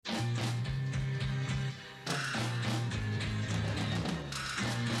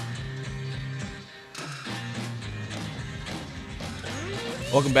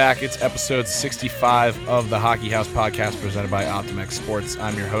Welcome back. It's episode 65 of the Hockey House podcast presented by Optimex Sports.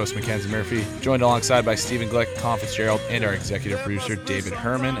 I'm your host, Mackenzie Murphy, joined alongside by Stephen Glick, Colin Fitzgerald, and our executive producer, David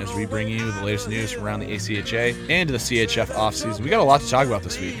Herman, as we bring you the latest news from around the ACHA and the CHF offseason. We got a lot to talk about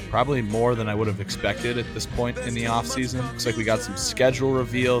this week, probably more than I would have expected at this point in the offseason. Looks like we got some schedule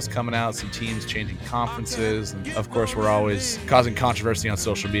reveals coming out, some teams changing conferences, and of course, we're always causing controversy on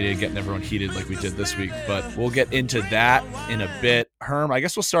social media, getting everyone heated like we did this week, but we'll get into that in a bit. Herm, I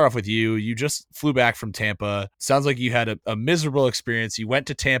guess we'll start off with you. You just flew back from Tampa. Sounds like you had a miserable experience. You went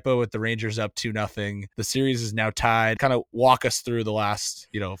to Tampa with the Rangers up 2-0. The series is now tied. Kind of walk us through the last,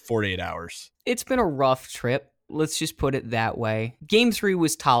 48 hours. It's been a rough trip. Let's just put it that way. Game 3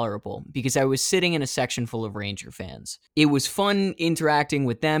 was tolerable because I was sitting in a section full of Ranger fans. It was fun interacting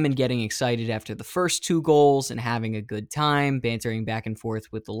with them and getting excited after the first 2 goals and having a good time, bantering back and forth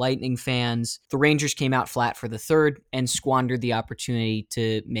with the Lightning fans. The Rangers came out flat for the third and squandered the opportunity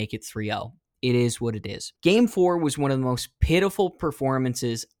to make it 3-0. It is what it is. Game 4 was one of the most pitiful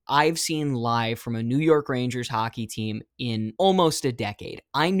performances I've seen live from a New York Rangers hockey team in almost a decade.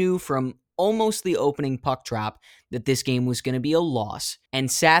 I knew from almost the opening puck drop that this game was going to be a loss,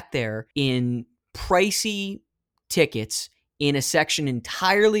 and sat there in pricey tickets in a section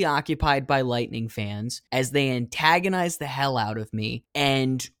entirely occupied by Lightning fans as they antagonized the hell out of me,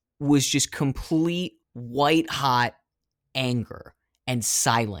 and was just complete white hot anger and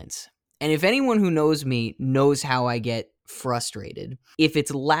silence. And if anyone who knows me knows how I get frustrated, if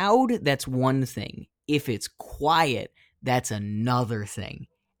it's loud, that's one thing. If it's quiet, that's another thing.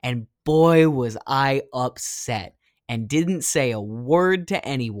 And boy, was I upset and didn't say a word to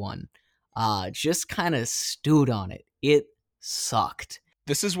anyone. Just kind of stewed on it. It sucked.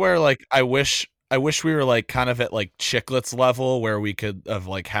 This is where, I wish we were kind of at Chiclets level where we could have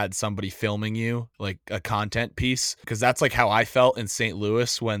had somebody filming you, a content piece, because that's how I felt in St.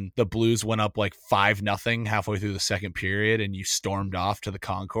 Louis when the Blues went up 5-0 halfway through the second period and you stormed off to the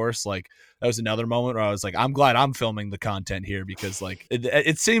concourse. That was another moment where I was I'm glad I'm filming the content here because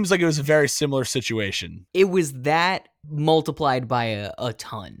it seems like it was a very similar situation. It was that multiplied by a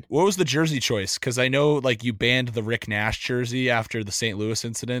ton. What was the jersey choice? Because I know you banned the Rick Nash jersey after the St. Louis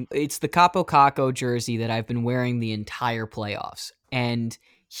incident. It's the Capo Caco jersey that I've been wearing the entire playoffs. And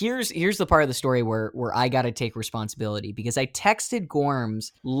here's the part of the story where I got to take responsibility, because I texted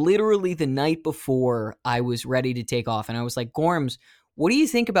Gorms literally the night before I was ready to take off. And I was like, Gorms, what do you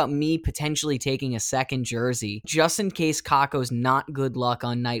think about me potentially taking a second jersey just in case Caco's not good luck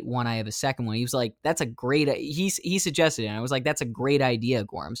on night 1? I have a second one. He was like, that's a great, he suggested it. And I was like, that's a great idea,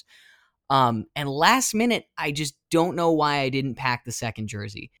 Gorms. And last minute, I just don't know why I didn't pack the second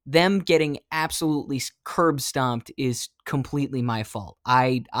jersey. Them getting absolutely curb stomped is completely my fault.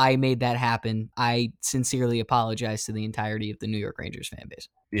 I made that happen. I sincerely apologize to the entirety of the New York Rangers fan base.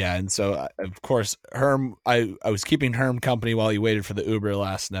 Yeah, and so, of course, Herm, I was keeping Herm company while he waited for the Uber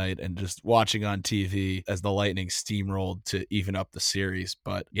last night and just watching on TV as the Lightning steamrolled to even up the series.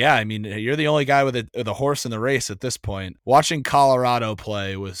 But yeah, I mean, you're the only guy with a horse in the race at this point. Watching Colorado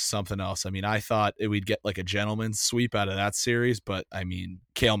play was something else. I mean, I thought we'd get a gentleman's sweep out of that series, but I mean,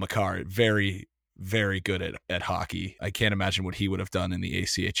 Cale Makar, very, very good at hockey. I can't imagine what he would have done in the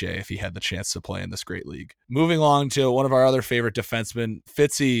ACHA if he had the chance to play in this great league. Moving along to one of our other favorite defensemen,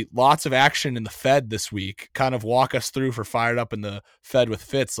 Fitzy. Lots of action in the Fed this week. Kind of walk us through for Fired Up in the Fed with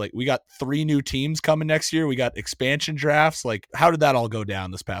Fitz. We got 3 new teams coming next year. We got expansion drafts. How did that all go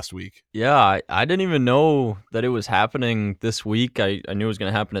down this past week? Yeah, I didn't even know that it was happening this week. I knew it was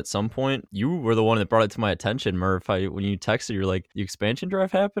going to happen at some point. You were the one that brought it to my attention, Murph. When you texted, you're like, the expansion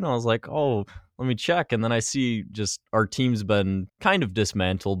draft happened? I was like, oh, let me check. And then I see just our team's been kind of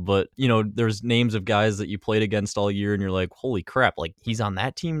dismantled, but there's names of guys that you played against all year and you're like, holy crap, he's on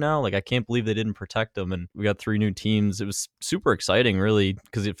that team now. I can't believe they didn't protect him. And we got 3 new teams. It was super exciting, really,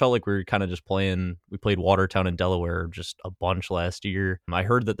 because it felt like we were kind of just we played Watertown and Delaware just a bunch last year. I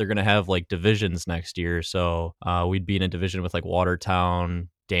heard that they're going to have divisions next year. So we'd be in a division with Watertown,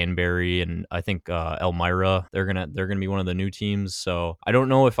 Danbury, and I think Elmira. They're gonna be one of the new teams. So I don't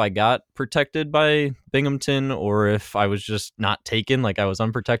know if I got protected by Binghamton or if I was just not taken, I was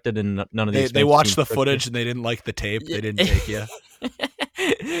unprotected, and none of these. They watched the footage and they didn't like the tape. They didn't take you.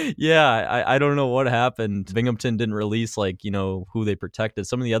 Yeah, I don't know what happened. Binghamton didn't release who they protected.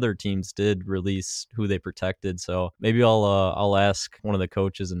 Some of the other teams did release who they protected, so maybe I'll ask one of the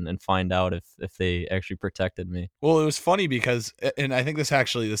coaches and find out if they actually protected me. Well, it was funny because, and I think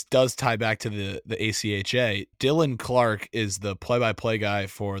this does tie back to the ACHA. Dylan Clark is the play-by-play guy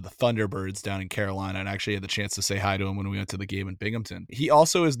for the Thunderbirds down in Carolina, and I actually had the chance to say hi to him when we went to the game in Binghamton. He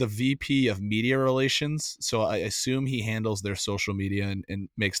also is the VP of Media Relations, so I assume he handles their social media and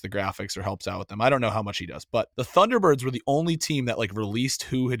makes the graphics or helps out with them. I don't know how much he does, but the Thunderbirds were the only team that released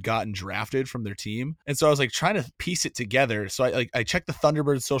who had gotten drafted from their team, and so I was trying to piece it together. So I checked the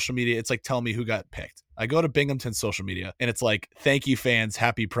Thunderbirds social media. It's telling me who got picked. I go to Binghamton's social media and it's thank you fans,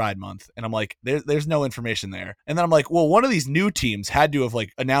 happy Pride Month. And I'm there's no information there. And then I'm well, one of these new teams had to have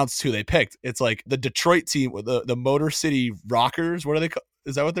announced who they picked. It's the Detroit team, the Motor City Rockers. What are they called?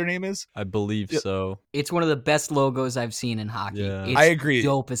 Is that what their name is? I believe so. It's one of the best logos I've seen in hockey. Yeah. It's I agree.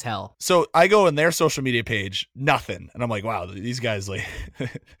 Dope as hell. So I go in their social media page, nothing. And I'm wow, these guys,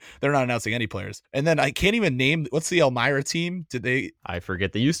 they're not announcing any players. And then I can't even name, what's the Elmira team? I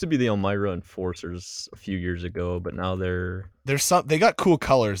forget. They used to be the Elmira Enforcers a few years ago, but now they got cool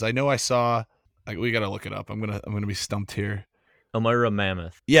colors. I know I saw, we got to look it up. I'm going to be stumped here. Elmira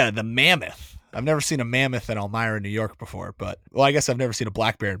Mammoth. Yeah, the Mammoth. I've never seen a mammoth in Elmira, New York before, but I guess I've never seen a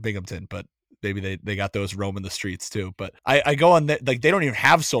black bear in Binghamton, but maybe they got those roaming the streets too. But I go on they don't even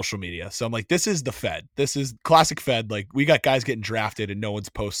have social media. So I'm this is the Fed. This is classic Fed. We got guys getting drafted and no one's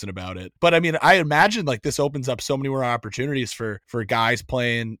posting about it. But I mean, I imagine this opens up so many more opportunities for guys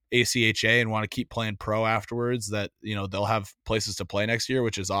playing ACHA and want to keep playing pro afterwards, that, they'll have places to play next year,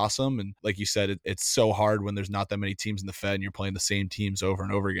 which is awesome. And like you said, it's so hard when there's not that many teams in the Fed and you're playing the same teams over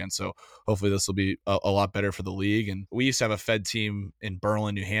and over again. So hopefully this will be a lot better for the league. And we used to have a Fed team in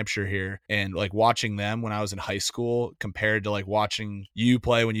Berlin, New Hampshire here. And watching them when I was in high school compared to watching you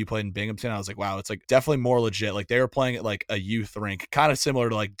play when you played in Binghamton, I was wow, it's definitely more legit. They were playing at a youth rink, kind of similar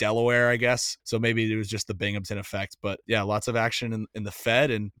to Delaware, I guess. So maybe it was just the Binghamton effect. But yeah, lots of action in the Fed.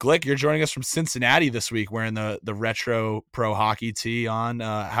 And Glick, you're joining us from Cincinnati this week wearing the retro pro hockey tee on.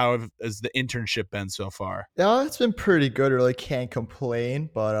 How has the internship been so far? Yeah, it's been pretty good. Really can't complain.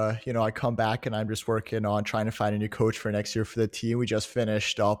 But, I come back and I'm just working on trying to find a new coach for next year for the team. We just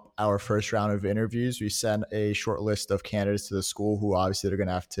finished up our first round of interviews. We sent a short list of candidates to the school who obviously they're going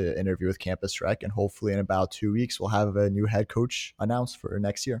to have to interview with Campus Rec, and hopefully in about 2 weeks we'll have a new head coach announced for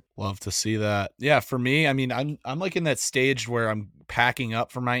next year. Love to see that. Yeah, for me, I mean, I'm in that stage where I'm packing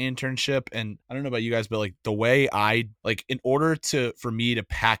up for my internship, and I don't know about you guys, but the way I in order for me to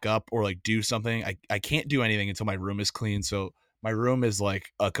pack up or do something, I can't do anything until my room is clean. So my room is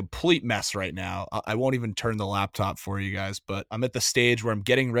a complete mess right now. I won't even turn the laptop for you guys, but I'm at the stage where I'm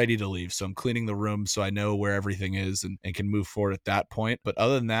getting ready to leave. So I'm cleaning the room so I know where everything is and can move forward at that point. But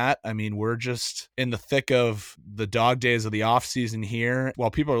other than that, I mean, we're just in the thick of the dog days of the off season here.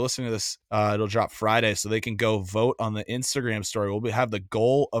 While people are listening to this, it'll drop Friday, so they can go vote on the Instagram story. We'll have the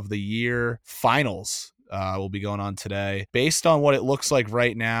goal of the year finals. Will be going on today. Based on what it looks like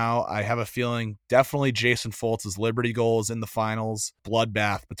right now, I have a feeling definitely Jason Foltz's Liberty goal is in the finals.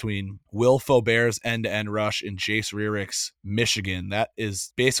 Bloodbath between Will Faubert's end-to-end rush and Jace Rearick's Michigan. That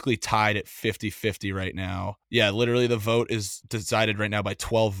is basically tied at 50-50 right now. Yeah, literally the vote is decided right now by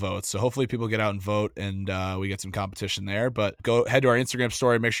 12 votes. So hopefully people get out and vote and we get some competition there. But go head to our Instagram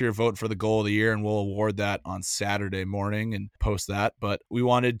story, make sure you're voting for the goal of the year, and we'll award that on Saturday morning and post that. But we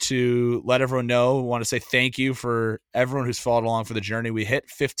wanted to let everyone know, we want to say thank you for everyone who's followed along for the journey. We hit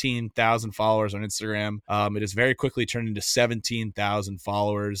 15,000 followers on Instagram. It has very quickly turned into 17,000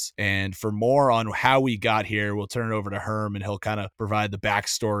 followers. And for more on how we got here, we'll turn it over to Herm and he'll kind of provide the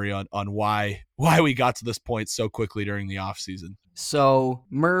backstory on why we got to this point so quickly during the off season. So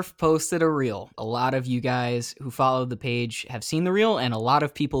Murph posted a reel. A lot of you guys who follow the page have seen the reel, and a lot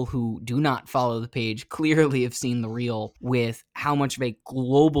of people who do not follow the page clearly have seen the reel with how much of a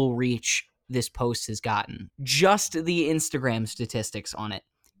global reach this post has gotten. Just the Instagram statistics on it.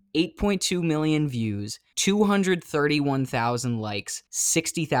 8.2 million views, 231,000 likes,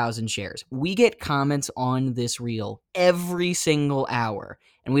 60,000 shares. We get comments on this reel every single hour,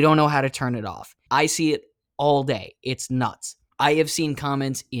 and we don't know how to turn it off. I see it all day. It's nuts. I have seen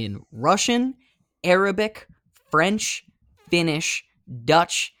comments in Russian, Arabic, French, Finnish,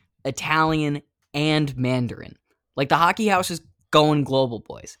 Dutch, Italian, and Mandarin. The Hockey House is going global,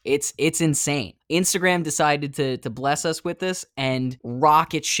 boys. It's insane. Instagram decided to bless us with this and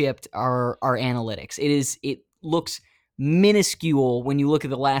rocket shipped our analytics. It looks minuscule when you look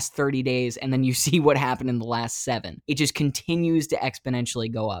at the last 30 days and then you see what happened in the last 7. It just continues to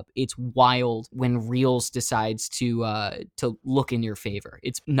exponentially go up. It's wild when Reels decides to look in your favor.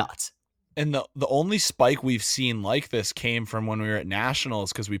 It's nuts. And the only spike we've seen like this came from when we were at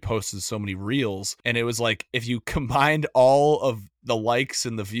Nationals, because we posted so many reels, and it was like if you combined all of the likes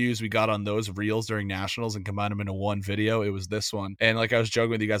and the views we got on those reels during Nationals and combine them into one video, it was this one. And like I was joking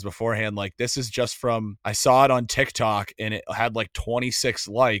with you guys beforehand, like this is just from, I saw it on TikTok and it had like 26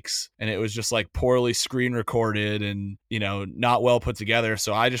 likes and it was just like poorly screen recorded and, you know, not well put together.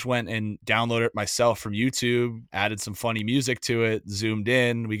 So I just went and downloaded it myself from YouTube, added some funny music to it, zoomed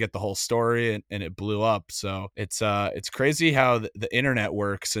in, we get the whole story, and it blew up. So it's crazy how the internet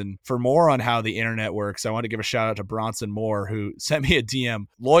works. And for more on how the internet works, I want to give a shout out to Bronson Moore, who sent me a DM,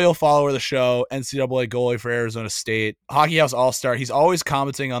 loyal follower of the show, NCAA goalie for Arizona State, Hockey House All-Star. He's always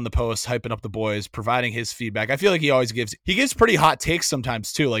commenting on the posts, hyping up the boys, providing his feedback. I feel like he always gives pretty hot takes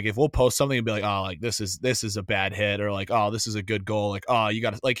sometimes too. Like if we'll post something and be like, oh, like this is a bad hit, or like, oh, this is a good goal. Like, oh, you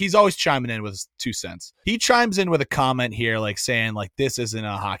got to, like, he's always chiming in with his 2 cents. He chimes in with a comment here, like saying like, this isn't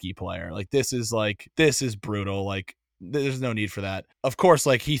a hockey player. Like this is brutal. Like, there's no need for that. Of course,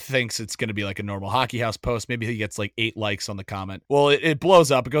 like he thinks it's going to be like a normal Hockey House post. Maybe he gets like 8 likes on the comment. Well, it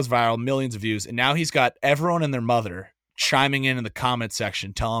blows up. It goes viral, millions of views. And now he's got everyone and their mother chiming in the comment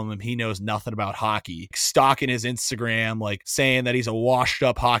section, telling him he knows nothing about hockey, stalking his Instagram, like saying that he's a washed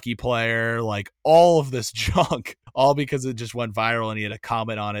up hockey player, like all of this junk, all because it just went viral and he had a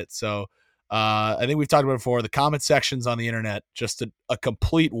comment on it. So I think we've talked about it before. The comment sections on the internet, just a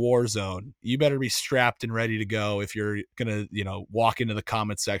complete war zone. You better be strapped and ready to go if you're going to, you know, walk into the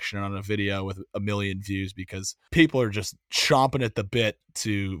comment section on a video with 1 million views, because people are just chomping at the bit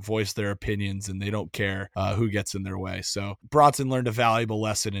to voice their opinions and they don't care who gets in their way. So Bronson learned a valuable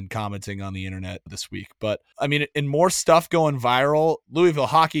lesson in commenting on the internet this week. But I mean, in more stuff going viral, Louisville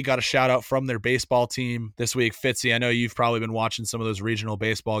hockey got a shout out from their baseball team this week. Fitzy, I know you've probably been watching some of those regional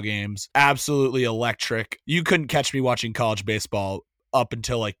baseball games. Absolutely electric. You couldn't catch me watching college baseball up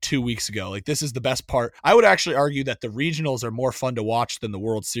until like 2 weeks ago. Like this is the best part. I would actually argue that the regionals are more fun to watch than the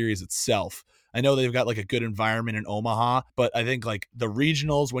World Series itself. I know they've got like a good environment in Omaha, but I think like the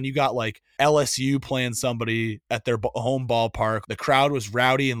regionals, when you got like LSU playing somebody at their home ballpark, the crowd was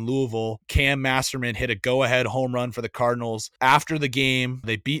rowdy in Louisville. Cam Masterman hit a go-ahead home run for the Cardinals. After the game,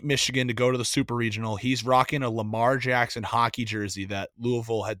 they beat Michigan to go to the Super Regional. He's rocking a Lamar Jackson hockey jersey that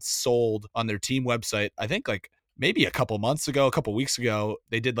Louisville had sold on their team website. I think like maybe a couple weeks ago,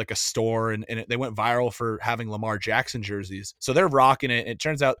 they did like a store and they went viral for having Lamar Jackson jerseys. So they're rocking it. It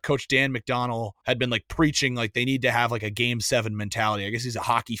turns out Coach Dan McDonnell had been like preaching like they need to have like a Game 7 mentality. I guess he's a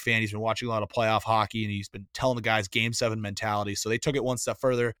hockey fan. He's been watching a lot of playoff hockey and he's been telling the guys Game 7 mentality. So they took it one step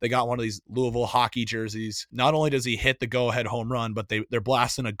further. They got one of these Louisville hockey jerseys. Not only does he hit the go-ahead home run, but they're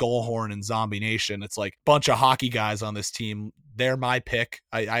blasting a goal horn in Zombie Nation. It's like a bunch of hockey guys on this team. They're my pick.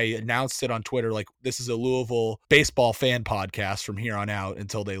 I announced it on Twitter, like this is a Louisville baseball fan podcast from here on out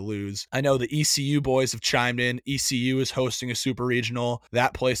until they lose. I know the ECU boys have chimed in. ECU is hosting a super regional.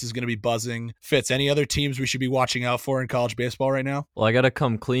 That place is going to be buzzing. Fitz, any other teams we should be watching out for in college baseball right now? Well, I got to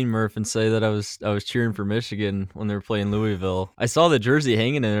come clean, Murph, and say that I was cheering for Michigan when they were playing Louisville. I saw the jersey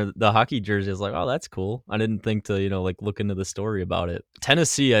hanging in there, the hockey jersey. I was like, oh, that's cool. I didn't think to, like look into the story about it.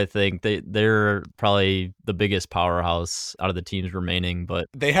 Tennessee, I think they're probably the biggest powerhouse out of the teams remaining, but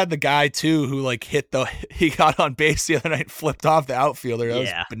they had the guy too who like he got on base the other night and flipped off the outfielder. That was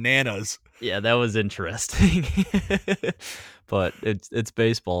bananas. Yeah, that was interesting. But it's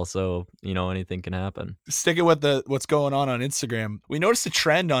baseball, so anything can happen. Sticking with what's going on Instagram, we noticed a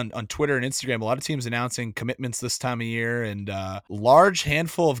trend on Twitter and Instagram. A lot of teams announcing commitments this time of year, and large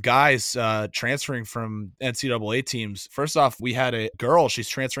handful of guys transferring from NCAA teams. First off, we had a girl. She's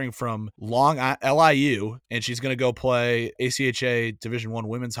transferring from LIU, and she's going to go play ACHA Division I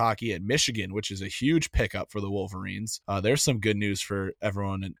women's hockey at Michigan, which is a huge pickup for the Wolverines. There's some good news for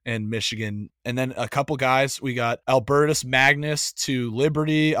everyone in Michigan. And then a couple guys, we got Albertus Magnus to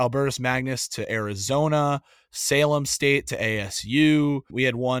Liberty, Albertus Magnus to Arizona, Salem State to ASU. We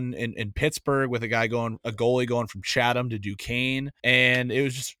had one in Pittsburgh with a goalie going from Chatham to Duquesne. And it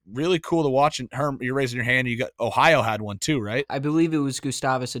was just really cool to watch. And Herm, you're raising your hand. You got Ohio had one too, right? I believe it was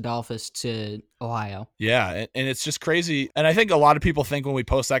Gustavus Adolphus to Ohio. Yeah, and it's just crazy. And I think a lot of people think when we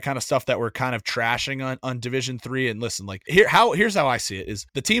post that kind of stuff that we're kind of trashing on Division III. And listen, like here's how I see it is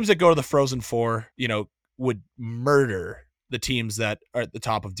the teams that go to the Frozen Four, would murder the teams that are at the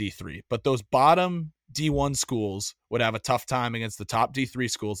top of D3. But those bottom D1 schools would have a tough time against the top D3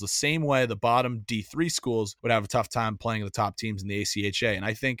 schools, the same way the bottom D3 schools would have a tough time playing the top teams in the ACHA. And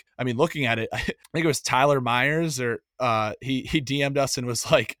I think, I mean, looking at it, I think it was Tyler Myers or he DM'd us and was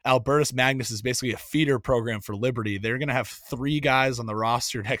like, Albertus Magnus is basically a feeder program for Liberty. They're going to have 3 guys on the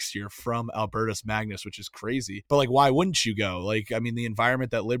roster next year from Albertus Magnus, which is crazy. But like, why wouldn't you go? Like, I mean, the environment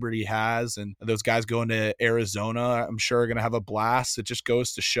that Liberty has and those guys going to Arizona, I'm sure are going to have a blast. It just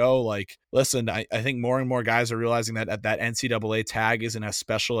goes to show, like, listen, I think more and more guys are realizing that that NCAA tag isn't as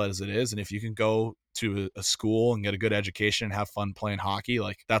special as it is. And if you can go to a school and get a good education and have fun playing hockey,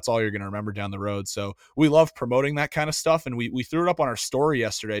 like that's all you're going to remember down the road. So we love promoting that kind of stuff. And we threw it up on our story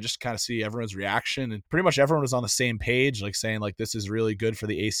yesterday just to kind of see everyone's reaction. And pretty much everyone was on the same page, like saying like, this is really good for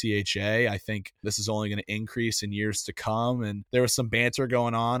the ACHA. I think this is only going to increase in years to come. And there was some banter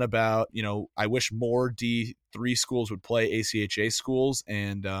going on about, you know, I wish more D3 schools would play ACHA schools.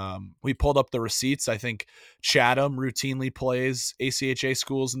 And we pulled up the receipts. I think Chatham routinely plays ACHA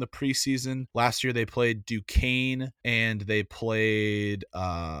schools in the preseason. Last year they played Duquesne and they played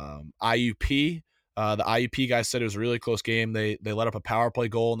IUP. The IUP guys said it was a really close game. They let up a power play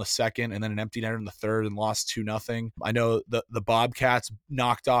goal in the second and then an empty netter in the third and lost 2-0. I know the Bobcats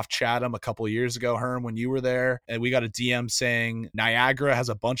knocked off Chatham a couple of years ago, Herm, when you were there. And we got a DM saying Niagara has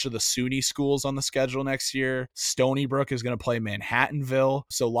a bunch of the SUNY schools on the schedule next year. Stony Brook is going to play Manhattanville.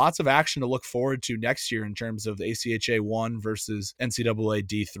 So lots of action to look forward to next year in terms of the ACHA 1 versus NCAA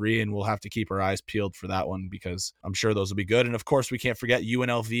D3. And we'll have to keep our eyes peeled for that one because I'm sure those will be good. And of course, we can't forget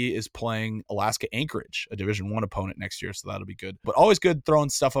UNLV is playing Alaska Anchorage, a Division I opponent next year, so that'll be good. But always good throwing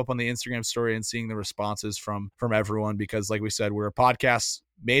stuff up on the Instagram story and seeing the responses from everyone because, like we said, we're a podcast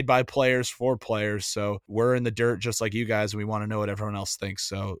made by players for players, so we're in the dirt just like you guys, and we want to know what everyone else thinks.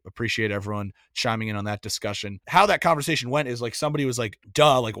 So appreciate everyone chiming in on that discussion. How that conversation went is like somebody was like,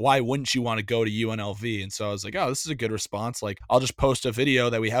 duh, like why wouldn't you want to go to UNLV? And so I was like, oh, this is a good response. Like I'll just post a video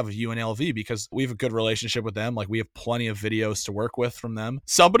that we have of UNLV because we have a good relationship with them. Like we have plenty of videos to work with from them.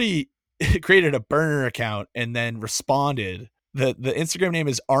 Somebody created a burner account and then responded. The Instagram name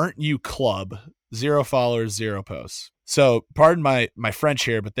is Aren't You Club, 0 followers, 0 posts. So pardon my French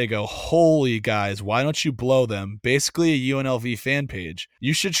here, but they go, holy guys, why don't you blow them? Basically a UNLV fan page.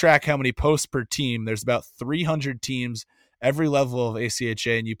 You should track how many posts per team. There's about 300 teams every level of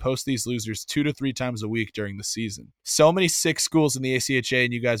ACHA, and you post these losers 2 to 3 times a week during the season. So many 6 schools in the ACHA,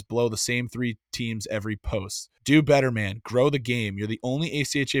 and you guys blow the same 3 teams every post. Do better, man. Grow the game. You're the only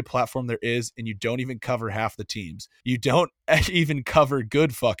ACHA platform there is, and you don't even cover half the teams. You don't even cover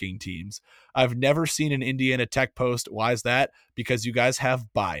good fucking teams. I've never seen an Indiana Tech post. Why is that? Because you guys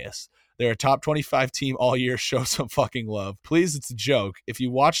have bias. They're a top 25 team all year. Show some fucking love. Please, it's a joke. If you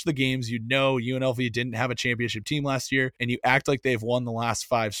watch the games, you know UNLV didn't have a championship team last year, and you act like they've won the last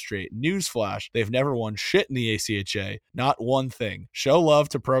 5 straight. Newsflash, they've never won shit in the ACHA. Not one thing. Show love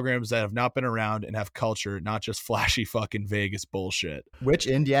to programs that have not been around and have culture, not just flashy fucking Vegas bullshit. Which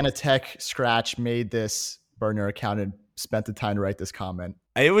Indiana Tech scratch made this burner account and spent the time to write this comment?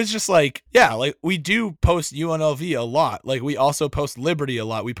 It was just like, yeah, like we do post UNLV a lot. Like we also post Liberty a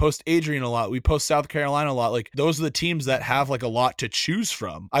lot. We post Adrian a lot. We post South Carolina a lot. Like those are the teams that have like a lot to choose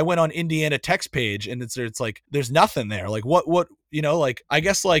from. I went on Indiana Tech's page and it's like, there's nothing there. Like what, you know, like I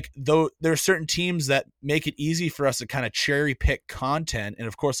guess like though there are certain teams that make it easy for us to kind of cherry pick content. And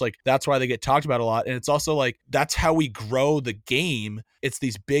of course, like that's why they get talked about a lot. And it's also like, that's how we grow the game. It's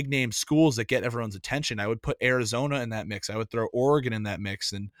these big name schools that get everyone's attention. I would put Arizona in that mix. I would throw Oregon in that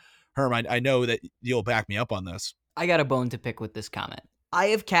mix. And Herm, I know that you'll back me up on this. I got a bone to pick with this comment. I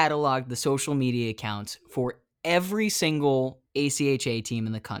have cataloged the social media accounts for every single ACHA team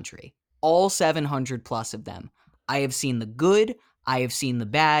in the country, all 700 plus of them. I have seen the good, I have seen the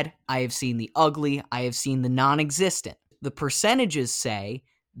bad, I have seen the ugly, I have seen the non-existent. The percentages say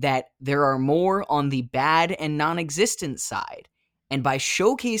that there are more on the bad and non-existent side. And by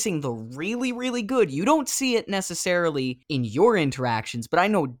showcasing the really, really good, you don't see it necessarily in your interactions, but I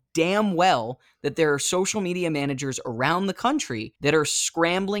know damn well that there are social media managers around the country that are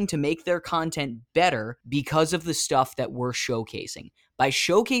scrambling to make their content better because of the stuff that we're showcasing. By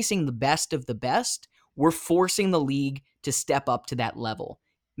showcasing the best of the best, we're forcing the league to step up to that level.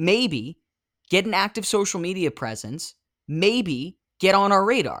 Maybe get an active social media presence, maybe get on our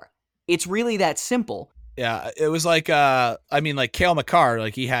radar. It's really that simple. Yeah, it was like, I mean, like Cale Makar,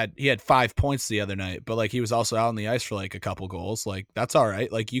 like he had 5 points the other night, but like he was also out on the ice for like a couple goals. Like that's all right.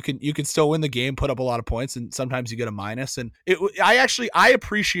 Like you can still win the game, put up a lot of points, and sometimes you get a minus. And I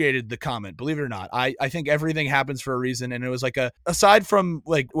appreciated the comment, believe it or not. I think everything happens for a reason, and it was like aside from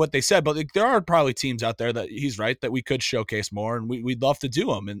like what they said, but like there are probably teams out there that he's right that we could showcase more, and we'd love to do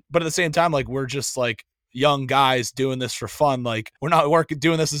them. But at the same time, like we're just like, young guys doing this for fun. Like, we're not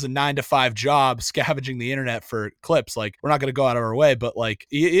doing this as a 9-to-5 job, scavenging the internet for clips. Like, we're not going to go out of our way, but like,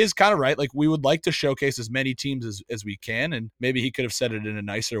 he is kind of right. Like, we would like to showcase as many teams as we can. And maybe he could have said it in a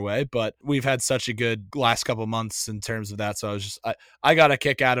nicer way, but we've had such a good last couple months in terms of that. So I got a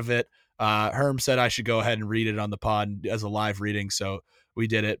kick out of it. Herm said I should go ahead and read it on the pod as a live reading. So we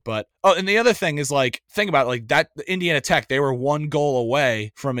did it. But, and the other thing is, like, think about it, like that Indiana Tech, they were 1 goal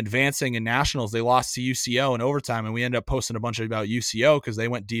away from advancing in nationals. They lost to UCO in overtime, and we ended up posting a bunch about UCO because they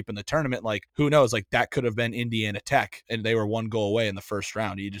went deep in the tournament. Like, who knows? Like, that could have been Indiana Tech, and they were 1 goal away in the first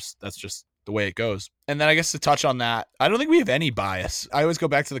round. That's just the way it goes. And then I guess to touch on that, I don't think we have any bias. I always go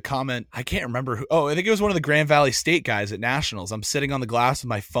back to the comment. I can't remember who. Oh, I think it was one of the Grand Valley State guys at Nationals. I'm sitting on the glass with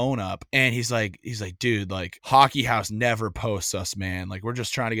my phone up, and he's like, dude, like, Hockey House never posts us, man. Like, we're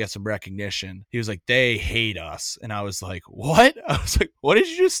just trying to get some recognition. He was like, they hate us. And I was like, what? I was like, what did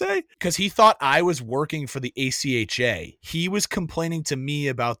you just say? Because he thought I was working for the ACHA. He was complaining to me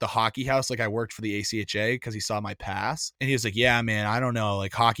about the Hockey House, like I worked for the ACHA, because he saw my pass. And he was like, yeah, man, I don't know.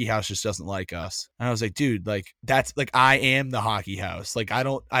 Like, Hockey House just doesn't like us. And I was like, dude, like, that's like, I am the Hockey House. Like, I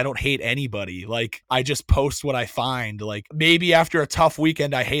don't hate anybody. Like, I just post what I find. Like, maybe after a tough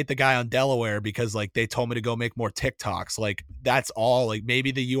weekend, I hate the guy on Delaware because, like, they told me to go make more TikToks. Like, that's all. Like,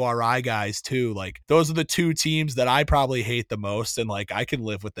 maybe the URI guys too. Like, those are the 2 teams that I probably hate the most, and like, I can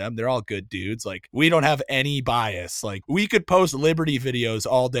live with them. They're all good dudes. Like, we don't have any bias. Like, we could post Liberty videos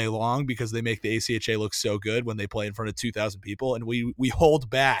all day long because they make the ACHA look so good when they play in front of 2,000 people, and we hold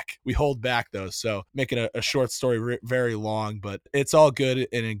back. We hold back though. So making a short story very long, but it's all good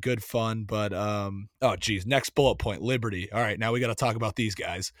and in good fun. But oh geez, next bullet point, Liberty. All right, now we got to talk about these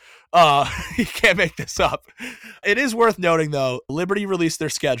guys. You can't make this up. It is worth noting though, Liberty released their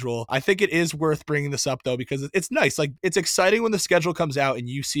schedule. I think it is worth bringing this up though, because it's nice. Like, it's exciting when the schedule comes out and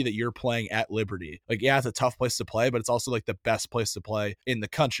you see that you're playing at Liberty. Like, yeah, it's a tough place to play, but it's also like the best place to play in the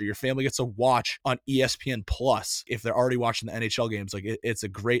country. Your family gets to watch on ESPN Plus if they're already watching the NHL games. Like, it's a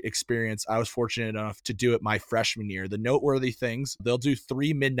great experience. I was fortunate enough to do it my freshman year. The noteworthy things, they'll do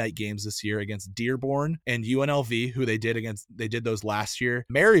 3 midnight games this year against Dearborn and UNLV, who they did those last year.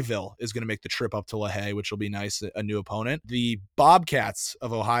 Maryville is going to make the trip up to LaHaye, which will be nice, a new opponent. The Bobcats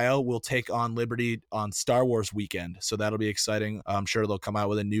of Ohio will take on Liberty on Star Wars weekend, so that'll be exciting. I'm sure they'll come out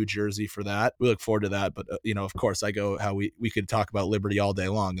with a new jersey for that. We look forward to that, but of course, I go how we could talk about Liberty all day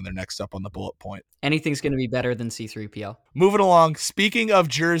long, and they're next up on the bullet point. Anything's going to be better than C3PO. Moving along, speaking of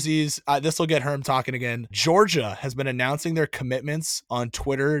jerseys, this will get Herm talking again. Georgia has been announcing their commitments on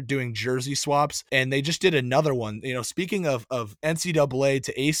Twitter, doing jersey swaps, and they just did another one. Speaking of NCAA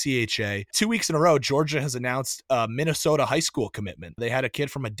to ACHA, 2 weeks in a row, Georgia has announced a Minnesota high school commitment. They had a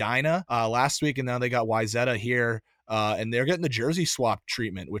kid from Edina last week, and now they got Wyzetta here. And they're getting the jersey swap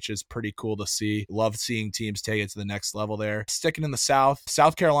treatment, which is pretty cool to see. Love seeing teams take it to the next level there. Sticking in the South,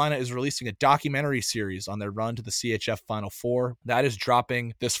 South Carolina is releasing a documentary series on their run to the CHF Final Four. That is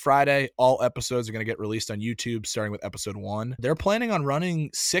dropping this Friday. All episodes are going to get released on YouTube, starting with episode 1. They're planning on running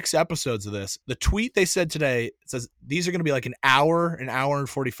 6 episodes of this. The tweet they said today says these are going to be like an hour and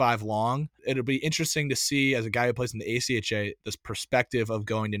 45 long. It'll be interesting to see, as a guy who plays in the ACHA, this perspective of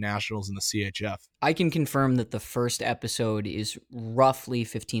going to nationals in the CHF. I can confirm that the first episode is roughly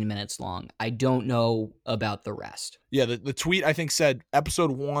 15 minutes long. I don't know about the rest. Yeah, the tweet I think said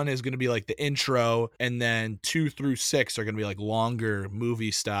episode 1 is going to be like the intro, and then 2 through 6 are going to be like longer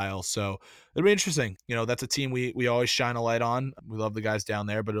movie style. So it'll be interesting. That's a team we always shine a light on. We love the guys down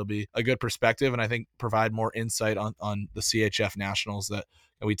there, but it'll be a good perspective, and I think provide more insight on the CHF nationals that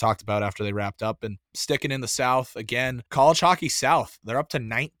we talked about after they wrapped up. And sticking in the South again, College Hockey South, they're up to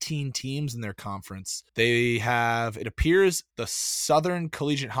 19 teams in their conference. They have, it appears the Southern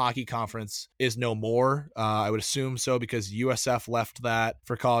Collegiate Hockey Conference is no more. I would assume so because USF left that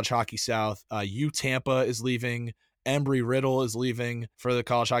for College Hockey South. U Tampa is leaving. Embry-Riddle is leaving for the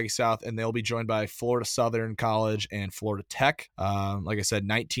College Hockey South, and they'll be joined by Florida Southern College and Florida Tech. Like I said,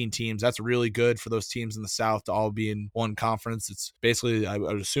 19 teams. That's really good for those teams in the South to all be in one conference. It's basically, I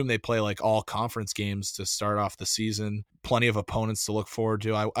would assume they play like all conference games to start off the season. Plenty of opponents to look forward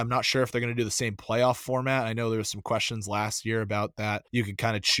to. I'm not sure if they're going to do the same playoff format. I know there was some questions last year about that. You could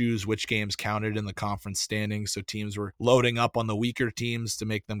kind of choose which games counted in the conference standings, so teams were loading up on the weaker teams to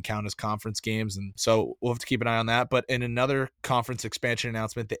make them count as conference games, and so we'll have to keep an eye on that. But in another conference expansion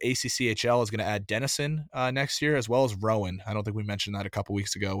announcement, the ACCHL is going to add Denison next year, as well as Rowan. I don't think we mentioned that a couple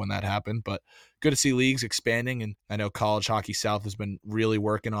weeks ago when that happened, but good to see leagues expanding. And I know College Hockey South has been really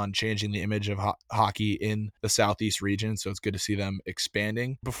working on changing the image of hockey in the Southeast region. division, so it's good to see them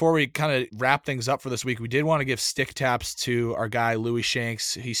expanding. Before we kind of wrap things up for this week, we did want to give stick taps to our guy, Louis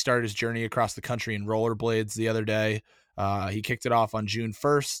Shanks. He started his journey across the country in rollerblades the other day. He kicked it off on June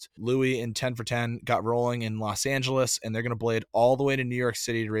 1st. Louis and 10 for 10 got rolling in Los Angeles, and they're going to blade all the way to New York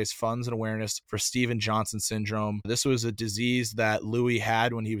City to raise funds and awareness for Stevens-Johnson syndrome. This was a disease that Louis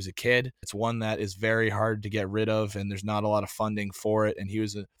had when he was a kid. It's one that is very hard to get rid of, and there's not a lot of funding for it. And he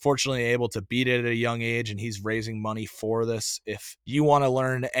was fortunately able to beat it at a young age, and he's raising money for this. If you want to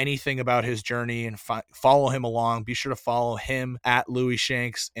learn anything about his journey and follow him along, be sure to follow him at Louis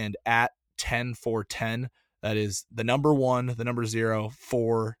Shanks and at 10 for 10. That is the number 1, the number 0,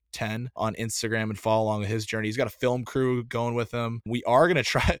 4, 10 on Instagram, and follow along with his journey. He's got a film crew going with him. We are going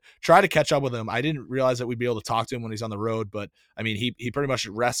to try to catch up with him. I didn't realize that we'd be able to talk to him when he's on the road, but I mean, he pretty much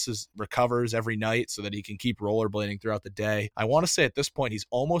recovers every night so that he can keep rollerblading throughout the day. I want to say at this point, he's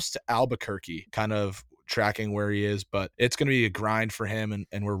almost to Albuquerque, kind of tracking where he is, but it's going to be a grind for him,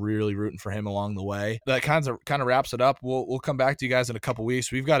 and we're really rooting for him along the way. That kind of wraps it up. We'll come back to you guys in a couple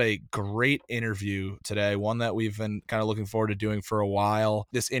weeks. We've got a great interview today, one that we've been kind of looking forward to doing for a while.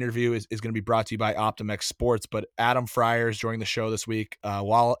 This interview is going to be brought to you by OptimX Sports, but Adam Fyrer is joining the show this week.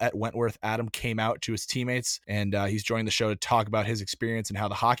 While at Wentworth, Adam came out to his teammates, and he's joining the show to talk about his experience and how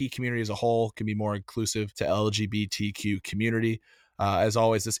the hockey community as a whole can be more inclusive to LGBTQ community. As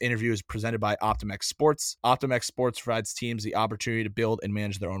always, this interview is presented by OptimX Sports. OptimX Sports provides teams the opportunity to build and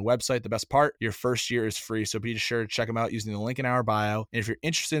manage their own website. The best part, your first year is free, so be sure to check them out using the link in our bio. And if you're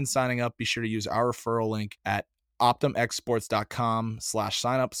interested in signing up, be sure to use our referral link at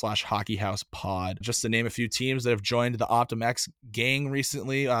optimxsports.com/signup/hockeyhousepod. Just to name a few teams that have joined the OptimX gang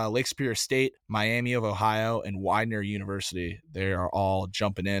recently, Lake Superior State, Miami of Ohio, and Widener University. They are all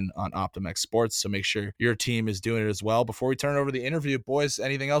jumping in on OptimX Sports, so make sure your team is doing it as well. Before we turn over the interview, boys,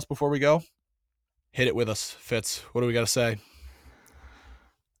 anything else before we go? Hit it with us, Fitz. What do we got to say?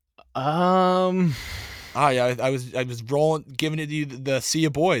 Yeah, I was rolling, giving it to you the see you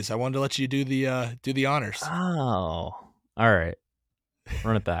boys. I wanted to let you do the honors. Oh, all right.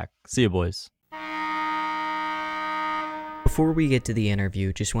 Run it back. See you, boys. Before we get to the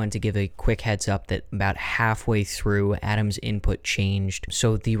interview, just wanted to give a quick heads up that about halfway through, Adam's input changed,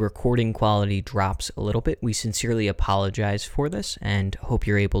 so the recording quality drops a little bit. We sincerely apologize for this and hope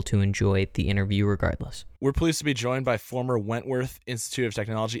you're able to enjoy the interview regardless. We're pleased to be joined by former Wentworth Institute of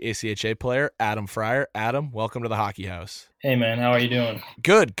Technology ACHA player Adam Fyrer. Adam, welcome to the Hockey House. Hey, man. How are you doing?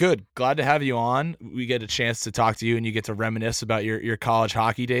 Good. Glad to have you on. We get a chance to talk to you, and you get to reminisce about your college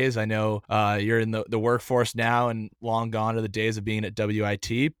hockey days. I know you're in the workforce now and long gone are the days of being at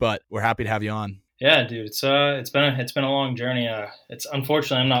WIT, but we're happy to have you on. Yeah, dude, it's been a long journey. It's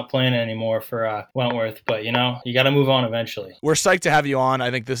unfortunately I'm not playing anymore for Wentworth, but you got to move on eventually. We're psyched to have you on.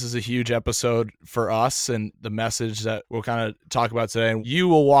 I think this is a huge episode for us and the message that we'll kind of talk about today. And you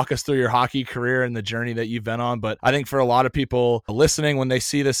will walk us through your hockey career and the journey that you've been on. But I think for a lot of people listening, when they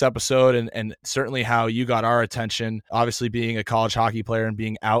see this episode and certainly how you got our attention, obviously being a college hockey player and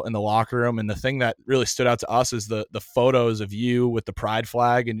being out in the locker room, and the thing that really stood out to us is the photos of you with the pride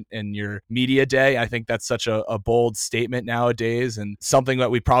flag and your media day. I think that's such a bold statement nowadays, and something that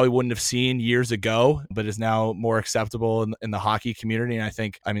we probably wouldn't have seen years ago, but is now more acceptable in the hockey community. And I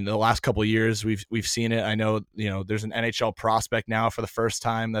think, the last couple of years we've seen it. I know, there's an NHL prospect now for the first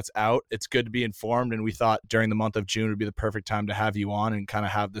time that's out. It's good to be informed, and we thought during the month of June would be the perfect time to have you on and kind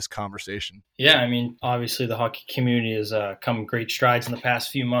of have this conversation. Yeah, obviously the hockey community has come great strides in the past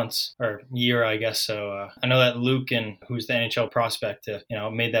few months or year, I guess. So I know that Luke, who's the NHL prospect,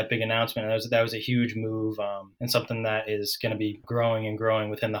 made that big announcement. That was a huge move and something that is going to be growing and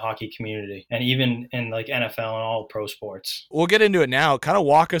growing within the hockey community and even in like NFL and all pro sports. We'll get into it now. Kind of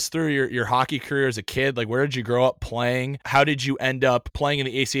walk us through your hockey career as a kid. Like, where did you grow up playing? How did you end up playing in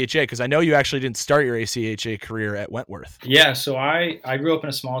the ACHA? Because I know you actually didn't start your ACHA career at Wentworth. Yeah, so I grew up in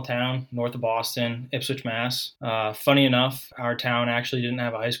a small town north of Boston, Ipswich, Mass. Funny enough, our town actually didn't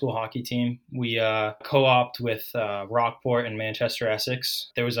have a high school hockey team. We co-opted with Rockport and Manchester, Essex.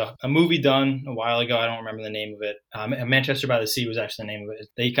 There was a movie done a while ago. I don't remember the name of it. Manchester by the Sea was actually the name of it.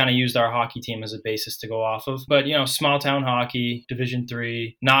 They kind of used our hockey team as a basis to go off of. But, small town hockey, Division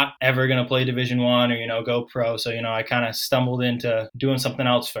III, not ever going to play Division I or, go pro. So, I kind of stumbled into doing something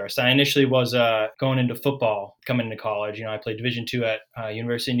else first. I initially was going into football coming into college. I played Division II at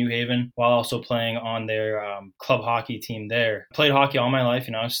University of New Haven while also playing on their club hockey team there. Played hockey all my life.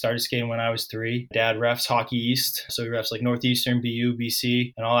 I started skating when I was 3. Dad refs Hockey East. So he refs like Northeastern, BU,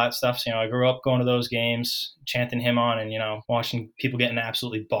 BC, and all that stuff. So, I grew up up going to those games, chanting him on and, watching people getting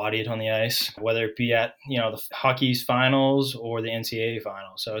absolutely bodied on the ice, whether it be at, the hockey's finals or the NCAA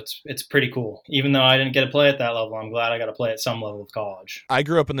finals. So it's pretty cool. Even though I didn't get to play at that level, I'm glad I got to play at some level of college. I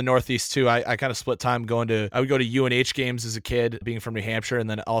grew up in the Northeast too. I kind of split time I would go to UNH games as a kid, being from New Hampshire, and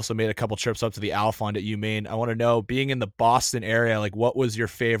then also made a couple trips up to the Alfond at UMaine. I want to know, being in the Boston area, like, what was your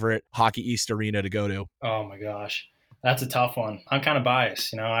favorite Hockey East arena to go to? Oh my gosh. That's a tough one. I'm kind of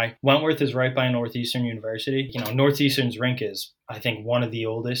biased. Wentworth is right by Northeastern University. Northeastern's rink is, I think, one of the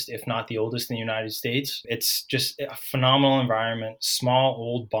oldest, if not the oldest in the United States. It's just a phenomenal environment. Small,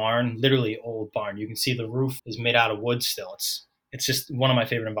 old barn, literally old barn. You can see the roof is made out of wood still. It's just one of my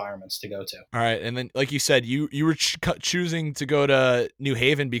favorite environments to go to. All right. And then, like you said, you were choosing to go to New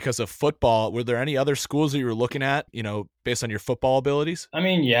Haven because of football. Were there any other schools that you were looking at, based on your football abilities? I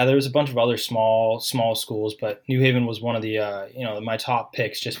mean, yeah, there was a bunch of other small schools, but New Haven was one of the, my top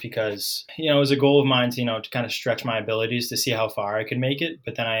picks just because, it was a goal of mine to, to kind of stretch my abilities to see how far I could make it.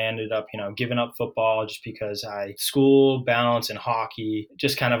 But then I ended up, giving up football just because school, balance, and hockey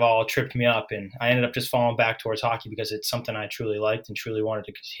just kind of all tripped me up. And I ended up just falling back towards hockey because it's something I truly liked and truly wanted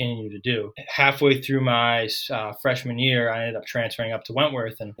to continue to do. Halfway through my freshman year, I ended up transferring up to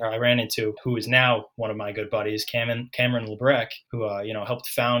Wentworth, and I ran into who is now one of my good buddies, Cameron Lebrecht, who helped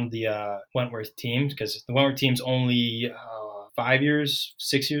found the Wentworth team, because the Wentworth team's only 5 years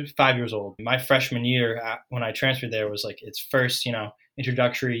old. My freshman year, when I transferred there, was like its first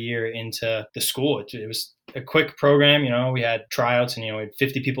introductory year into the school. It was a quick program. We had tryouts and, we had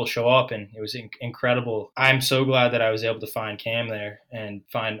 50 people show up, and it was incredible. I'm so glad that I was able to find Cam there and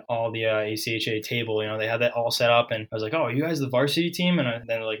find all the ACHA table. They had that all set up, and I was like, oh, are you guys the varsity team? And then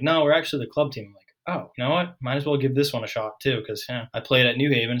they're like, no, we're actually the club team. I'm like, oh, you know what? Might as well give this one a shot too, because I played at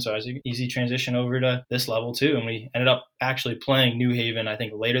New Haven, so it was an easy transition over to this level too. And we ended up actually playing New Haven, I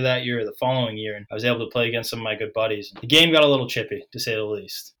think, later that year or the following year, and I was able to play against some of my good buddies. The game got a little chippy, to say the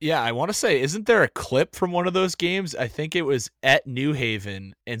least. Yeah, I want to say, isn't there a clip from one of those games? I think it was at New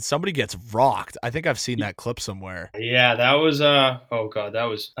Haven, and somebody gets rocked. I think I've seen that clip somewhere. Yeah, that was, I think that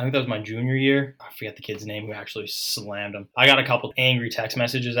was my junior year. I forget the kid's name who actually slammed him. I got a couple angry text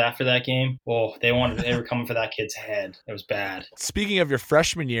messages after that game. Oh, they were coming for that kid's head. It was bad. Speaking of your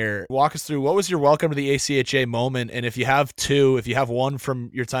freshman year, walk us through, what was your welcome to the ACHA moment? And if you have one from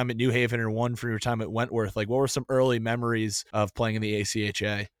your time at New Haven or one from your time at Wentworth, like, what were some early memories of playing in the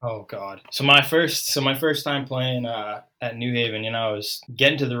ACHA? Oh God. So my first time playing at New Haven, I was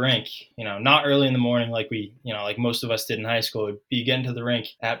getting to the rink, not early in the morning like like most of us did in high school. It'd be getting to the rink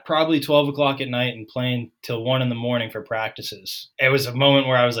at probably 12 o'clock at night and playing till 1 a.m. for practices. It was a moment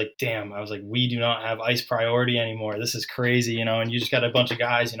where I was like, damn, we do not have ice priority anymore. This is crazy, and you just got a bunch of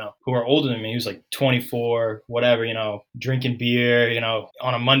guys, who are older than me, who's like 24, whatever, drinking beer,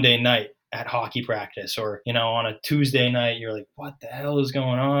 on a Monday night at hockey practice, or on a Tuesday night. You're like, what the hell is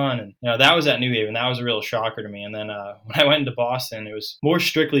going on? And that was at New Haven. That was a real shocker to me. And then when I went into Boston, it was more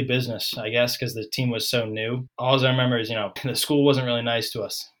strictly business, I guess, because the team was so new. All I remember is the school wasn't really nice to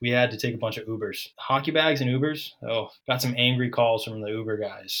us. We had to take a bunch of Ubers, hockey bags and Ubers. Oh, got some angry calls from the Uber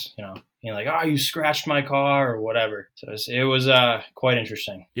guys, being like, oh, you scratched my car or whatever. So it was quite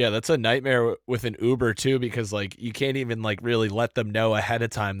interesting. Yeah, that's a nightmare with an Uber too, because like you can't even like really let them know ahead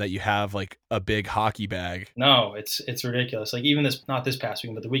of time that you have like a big hockey bag. No, it's ridiculous. Like even not this past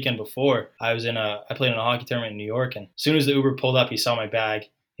weekend, but the weekend before, I played in a hockey tournament in New York, and as soon as the Uber pulled up, he saw my bag.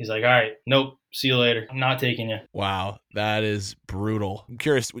 He's like, all right, nope, see you later. I'm not taking you. Wow, that is brutal. I'm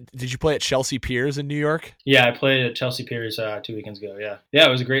curious, did you play at Chelsea Piers in New York? Yeah, I played at Chelsea Piers 2 weekends ago. Yeah, it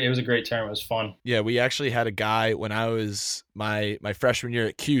was a great tournament. It was fun. Yeah, we actually had a guy when I was my freshman year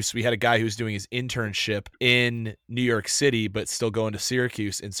at Cuse. We had a guy who was doing his internship in New York City, but still going to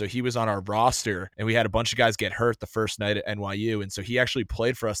Syracuse, and so he was on our roster. And we had a bunch of guys get hurt the first night at NYU, and so he actually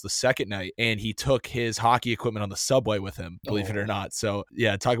played for us the second night. And he took his hockey equipment on the subway with him, believe it or not. So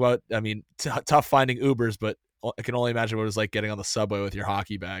yeah, talk about, I mean, tough finding Ubers, but I can only imagine what it was like getting on the subway with your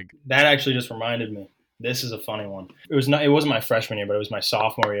hockey bag. That actually just reminded me. This is a funny one. It wasn't my freshman year, but it was my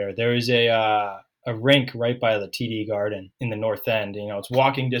sophomore year. There was a rink right by the TD Garden in the North End. It's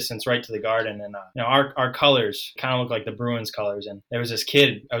walking distance right to the Garden, and our colors kind of look like the Bruins colors. And there was this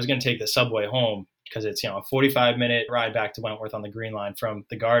kid. I was going to take the subway home, because it's, a 45-minute ride back to Wentworth on the Green Line from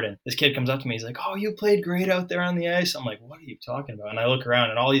the Garden. This kid comes up to me. He's like, oh, you played great out there on the ice. I'm like, what are you talking about? And I look around,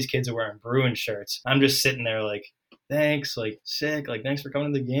 and all these kids are wearing Bruins shirts. I'm just sitting there like, thanks, like sick, like thanks for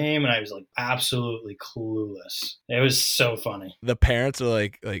coming to the game. And I was like absolutely clueless. It was so funny. The parents are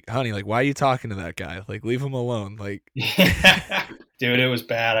like, honey, like, why are you talking to that guy? Like, leave him alone. Like, dude, it was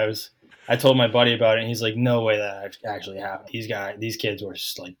bad. I told my buddy about it, and he's like, no way that actually happened. These kids were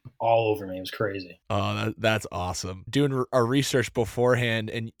just like all over me. It was crazy. Oh, that's awesome. Doing our research beforehand,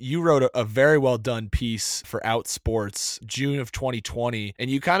 and you wrote a very well done piece for Outsports, June of 2020, and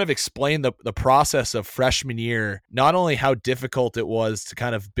you kind of explained the process of freshman year, not only how difficult it was to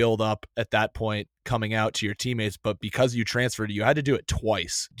kind of build up at that point coming out to your teammates, but because you transferred, you had to do it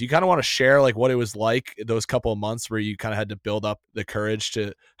twice. Do you kind of want to share like what it was like those couple of months where you kind of had to build up the courage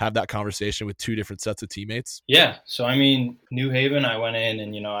to have that conversation with two different sets of teammates? Yeah. So, I mean, New Haven, I went in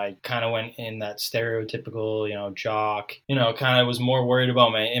and, I kind of went in that stereotypical, jock, kind of was more worried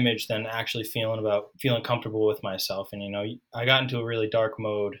about my image than actually feeling comfortable with myself. And, I got into a really dark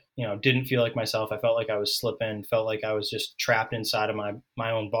mode, didn't feel like myself. I felt like I was slipping, felt like I was just trapped inside of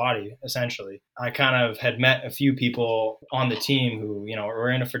my own body, essentially. I kind of had met a few people on the team who,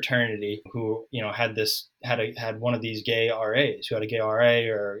 were in a fraternity who, had one of these gay RAs who had a gay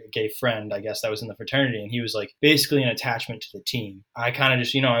RA or a gay friend, I guess, that was in the fraternity. And he was like basically an attachment to the team. I kind of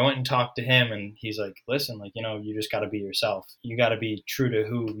just, I went and talked to him, and he's like, listen, like, you just got to be yourself. You got to be true to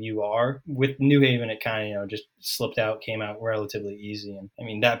who you are. With New Haven, it kind of, just slipped out, came out relatively easy. And I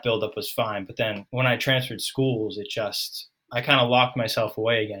mean, that buildup was fine. But then when I transferred schools, I kind of locked myself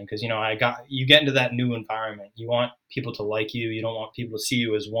away again because, you get into that new environment. You want people to like you. You don't want people to see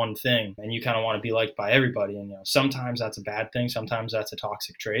you as one thing, and you kind of want to be liked by everybody. And, sometimes that's a bad thing. Sometimes that's a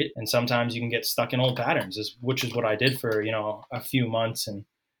toxic trait. And sometimes you can get stuck in old patterns, which is what I did for, a few months. And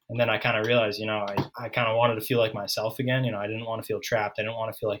then I kind of realized, I kind of wanted to feel like myself again. I didn't want to feel trapped. I didn't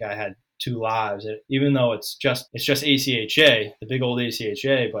want to feel like I had two lives, even though it's just ACHA, the big old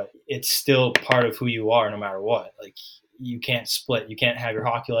ACHA, but it's still part of who you are no matter what. Like, you can't split. You can't have your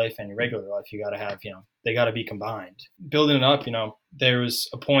hockey life and your regular life. You got to have, they got to be combined. Building it up, there was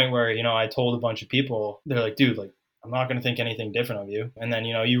a point where, I told a bunch of people, they're like, dude, like, I'm not going to think anything different of you. And then,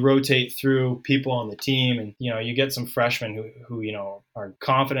 you rotate through people on the team, and, you get some freshmen who are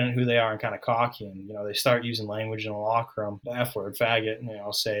confident in who they are and kind of cocky. And, they start using language in the locker room, the F word, faggot, and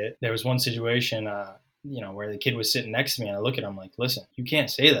I'll say it. There was one situation, where the kid was sitting next to me, and I look at him like, listen, you can't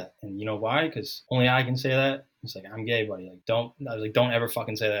say that. And you know why? Because only I can say that. He's like, I'm gay, buddy. Like, don't ever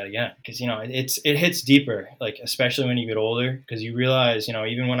fucking say that again. Because, it hits deeper, like, especially when you get older, because you realize,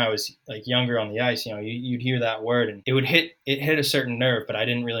 even when I was like younger on the ice, you'd hear that word and it hit a certain nerve, but I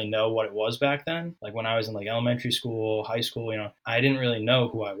didn't really know what it was back then. Like when I was in like elementary school, high school, I didn't really know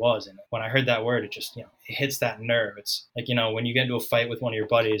who I was. And when I heard that word, it just, it hits that nerve. It's like, when you get into a fight with one of your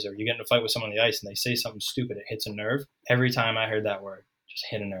buddies or you get into a fight with someone on the ice and they say something stupid, it hits a nerve. Every time I heard that word, just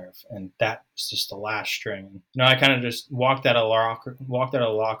hit a nerve, and that was just the last string. I kind of just walked out of the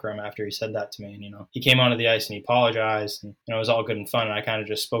locker room after he said that to me, and he came onto the ice and he apologized, and it was all good and fun. And I kind of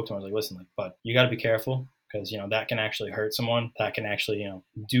just spoke to him. I was like, listen, like, bud, you got to be careful, because that can actually hurt someone. That can actually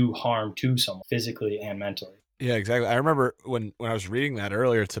do harm to someone physically and mentally. Yeah, exactly. I remember when I was reading that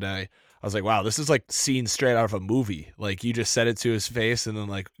earlier today, I was like, wow, this is like scene straight out of a movie. Like, you just said it to his face and then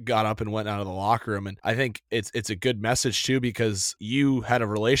like got up and went out of the locker room. And I think it's a good message too, because you had a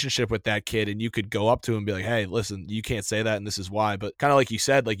relationship with that kid and you could go up to him and be like, hey, listen, you can't say that and this is why. But kind of like you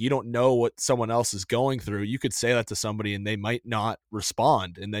said, like, you don't know what someone else is going through. You could say that to somebody and they might not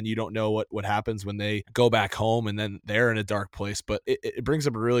respond. And then you don't know what happens when they go back home and then they're in a dark place. But it brings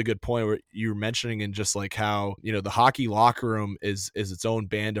up a really good point where you're mentioning, and just like how, the hockey locker room is its own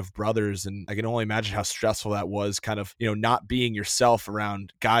band of brothers. And I can only imagine how stressful that was, kind of, not being yourself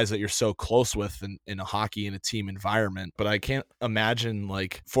around guys that you're so close with in a hockey and a team environment. But I can't imagine,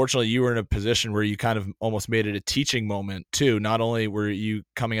 like, fortunately you were in a position where you kind of almost made it a teaching moment too. Not only were you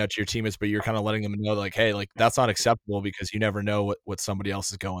coming out to your teammates, but you're kind of letting them know, like, hey, like, that's not acceptable, because you never know what somebody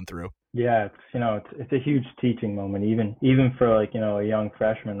else is going through. Yeah, it's a huge teaching moment, even for like, a young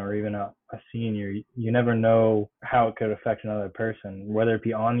freshman or even a senior. You never know how it could affect another person, whether it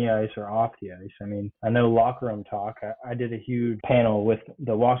be on the ice or off the ice. I mean, I know locker room talk. I did a huge panel with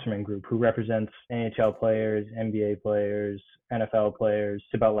the Wasserman Group, who represents NHL players, NBA players, NFL players,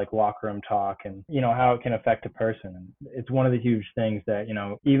 about like locker room talk and, how it can affect a person. And it's one of the huge things that,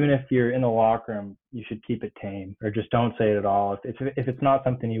 even if you're in the locker room, you should keep it tame, or just don't say it at all. If it's not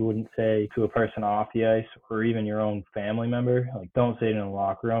something you wouldn't say to a person off the ice or even your own family member, like, don't say it in the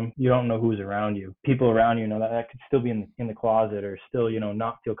locker room. You don't know who's around you. People around you, that could still be in the closet, or still,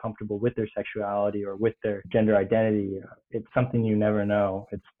 not feel comfortable with their sexuality or with their gender identity. It's something you never know.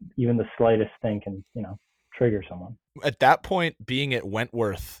 It's even the slightest thing can, trigger someone. At that point, being at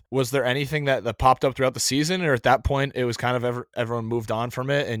Wentworth, was there anything that popped up throughout the season, or at that point it was kind of everyone moved on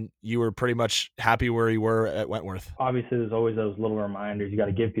from it and you were pretty much happy where you were at Wentworth? Obviously, there's always those little reminders you got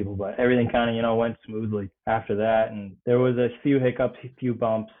to give people, but everything kind of, went smoothly after that. And there was a few hiccups, a few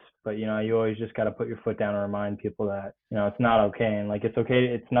bumps, But, you always just got to put your foot down and remind people that, it's not okay. And like, it's okay.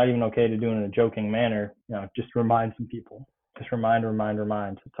 It's not even okay to do it in a joking manner. Just remind some people. Just remind.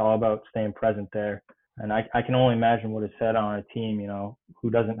 It's all about staying present there. And I can only imagine what is said on a team, who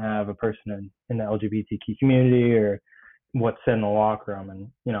doesn't have a person in the LGBTQ community, or what's said in the locker room.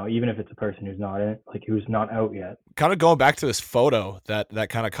 And, even if it's a person who's not in it, like who's not out yet. Kind of going back to this photo that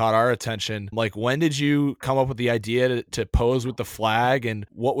kind of caught our attention, like when did you come up with the idea to pose with the flag, and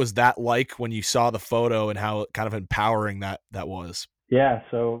what was that like when you saw the photo and how kind of empowering that was? Yeah,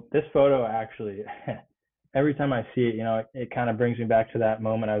 so this photo actually, every time I see it, it kind of brings me back to that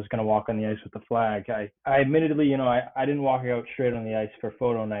moment I was going to walk on the ice with the flag. I admittedly, I didn't walk out straight on the ice for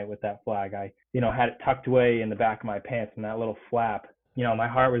photo night with that flag. I, had it tucked away in the back of my pants, and that little flap, my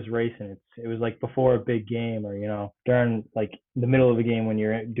heart was racing. It was like before a big game, or, during like the middle of a game when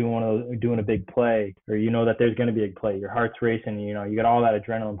you're doing a big play, or that there's going to be a play, your heart's racing, you got all that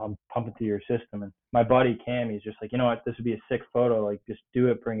adrenaline pumping through your system. And my buddy Cam, he's just like, what, this would be a sick photo. Like, just do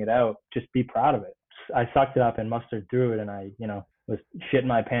it, bring it out, just be proud of it. I sucked it up and mustered through it, and I, was shitting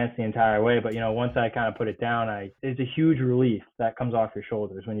my pants the entire way. But, once I kind of put it down, it's a huge relief that comes off your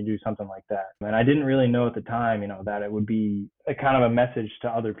shoulders when you do something like that. And I didn't really know at the time, that it would be a kind of a message to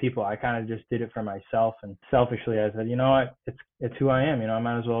other people. I kind of just did it for myself, and selfishly I said, what, it's who I am. I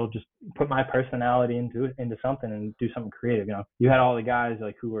might as well just put my personality into something and do something creative. You had all the guys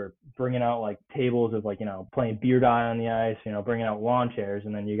like who were bringing out like tables of like, playing beer die on the ice, bringing out lawn chairs.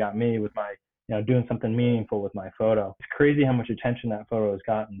 And then you got me with my, doing something meaningful with my photo. It's crazy how much attention that photo has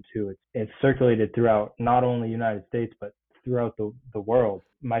gotten too. It's circulated throughout not only the United States, but throughout the world.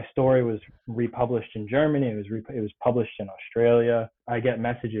 My story was republished in Germany. It was published in Australia. I get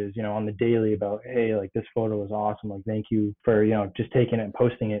messages, on the daily about, hey, like this photo was awesome. Like, thank you for, just taking it and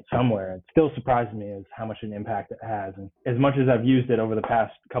posting it somewhere. It still surprises me as how much an impact it has. And as much as I've used it over the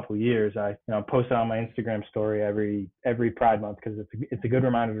past couple of years, I, post it on my Instagram story every Pride Month, because it's a good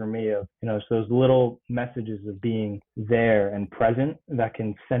reminder for me of, it's those little messages of being there and present that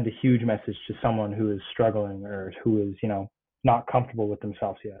can send a huge message to someone who is struggling, or who is, not comfortable with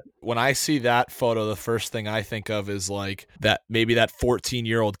themselves yet. When I see that photo, the first thing I think of is like that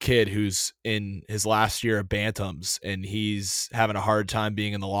 14-year-old kid who's in his last year of Bantams, and he's having a hard time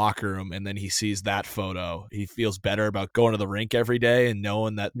being in the locker room, and then he sees that photo. He feels better about going to the rink every day and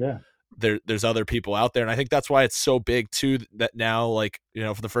knowing that there's other people out there. And I think that's why it's so big too, that now, like,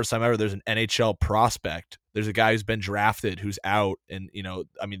 for the first time ever, there's an NHL prospect. There's a guy who's been drafted who's out. And,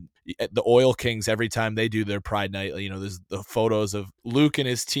 the Oil Kings, every time they do their Pride Night, there's the photos of Luke and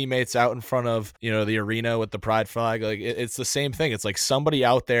his teammates out in front of, the arena with the Pride flag. Like, it's the same thing. It's like somebody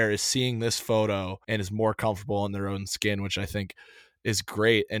out there is seeing this photo and is more comfortable in their own skin, which I think is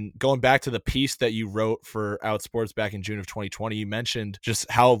great. And going back to the piece that you wrote for Outsports back in June of 2020, you mentioned just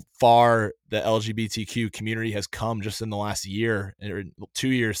how far the LGBTQ community has come just in the last year or 2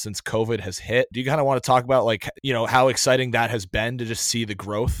 years since COVID has hit. Do you kind of want to talk about like, how exciting that has been to just see the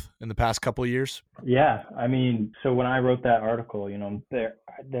growth in the past couple of years? Yeah. I mean, so when I wrote that article,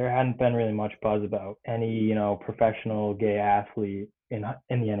 there hadn't been really much buzz about any, professional gay athlete in the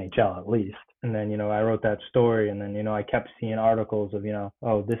NHL at least. And then, I wrote that story, and then, I kept seeing articles of,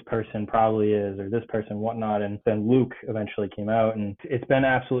 oh, this person probably is, or this person, whatnot. And then Luke eventually came out, and it's been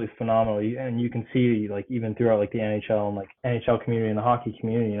absolutely phenomenal. And you can see, like, even throughout like the NHL and like NHL community and the hockey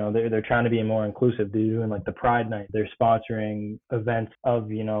community, they're trying to be more inclusive. They're doing like the Pride Night. They're sponsoring events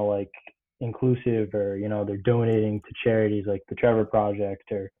of, like inclusive, or, they're donating to charities like the Trevor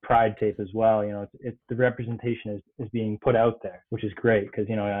Project or Pride Tape as well. It's the representation is being put out there, which is great, because,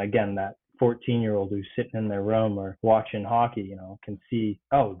 again, that 14-year-old who's sitting in their room or watching hockey, can see,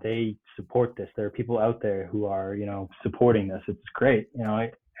 oh, they support this. There are people out there who are, supporting this. It's great,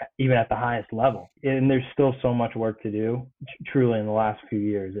 even at the highest level. And there's still so much work to do. Truly, in the last few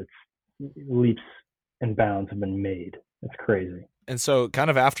years, leaps and bounds have been made. It's crazy. And so kind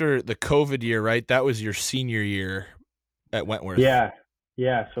of after the COVID year, right? That was your senior year at Wentworth.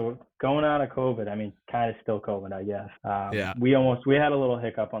 Yeah. So going out of COVID, I mean, kind of still COVID, I guess. We had a little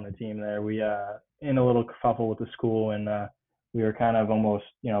hiccup on the team there. We, in a little kerfuffle with the school, and we were kind of almost,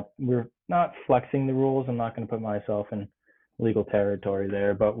 we were not flexing the rules. I'm not going to put myself in legal territory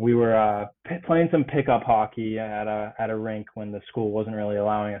there, but we were playing some pickup hockey at a rink when the school wasn't really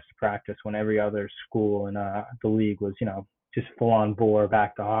allowing us to practice, when every other school in the league was, just full on bore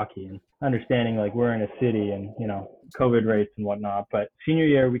back to hockey. And understanding like we're in a city and, COVID rates and whatnot. But senior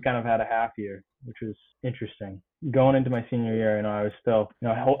year, we kind of had a half year, which was interesting. Going into my senior year, I was still,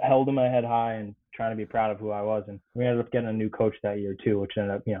 held my head high and trying to be proud of who I was. And we ended up getting a new coach that year too, which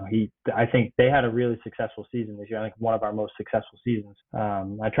ended up, I think they had a really successful season this year. I think one of our most successful seasons.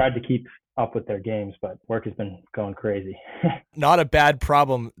 I tried to keep up with their games, but work has been going crazy. Not a bad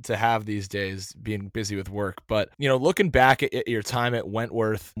problem to have these days, being busy with work. But, looking back at your time at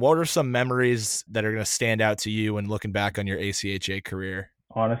Wentworth, what are some memories that are going to stand out to you when looking back on your ACHA career?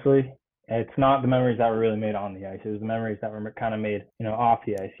 Honestly, it's not the memories that were really made on the ice. It was the memories that were kind of made, off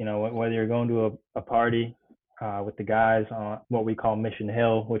the ice. Whether you're going to a party with the guys on what we call Mission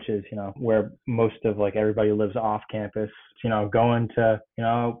Hill, which is, where most of everybody lives off campus, going to,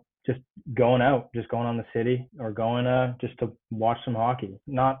 just going out, just going on the city, or going just to watch some hockey.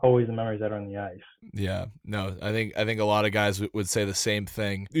 Not always the memories that are on the ice. Yeah, no, I think a lot of guys would say the same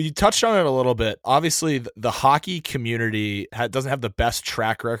thing. You touched on it a little bit. Obviously, the hockey community doesn't have the best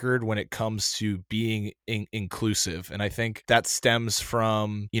track record when it comes to being inclusive, and I think that stems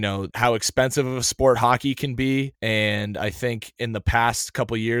from how expensive of a sport hockey can be. And I think in the past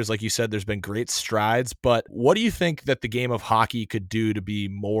couple of years, like you said, there's been great strides. But what do you think that the game of hockey could do to be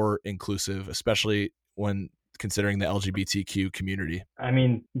more inclusive, especially when considering the LGBTQ community? I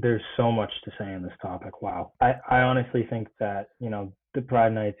mean, there's so much to say on this topic. Wow. I honestly think that, the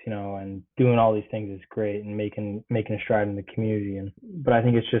Pride Nights, and doing all these things is great and making a stride in the community. But I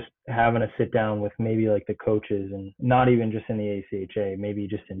think it's just having a sit down with maybe the coaches, and not even just in the ACHA, maybe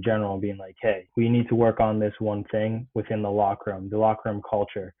just in general, being like, hey, we need to work on this one thing within the locker room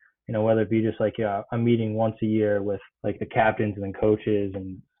culture. Whether it be just a meeting once a year with the captains and the coaches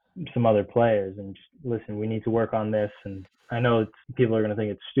and some other players, and just listen, we need to work on this. And I know people are going to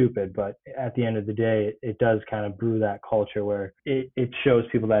think it's stupid, but at the end of the day, it does kind of brew that culture where it shows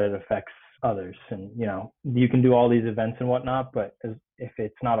people that it affects others. And, you can do all these events and whatnot, but if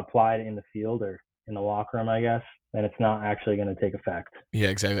it's not applied in the field or in the locker room, I guess, then it's not actually going to take effect. Yeah,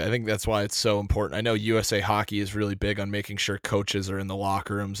 exactly. I think that's why it's so important. I know USA Hockey is really big on making sure coaches are in the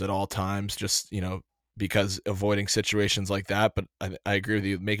locker rooms at all times, just, because avoiding situations like that. But I agree with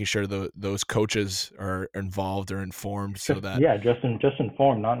you, making sure those coaches are involved or informed just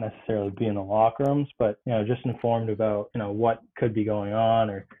informed, not necessarily be in the locker rooms, but just informed about what could be going on,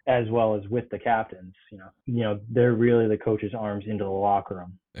 or as well as with the captains. They're really the coaches' arms into the locker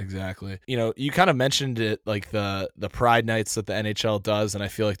room. Exactly. You kind of mentioned it, the Pride Nights that the NHL does, and I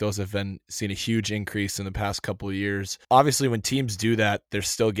feel like those have seen a huge increase in the past couple of years. Obviously, when teams do that, they're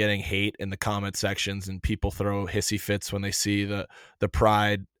still getting hate in the comment sections, and people throw hissy fits when they see the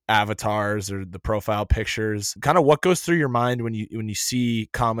Pride avatars or the profile pictures. Kind of what goes through your mind when you see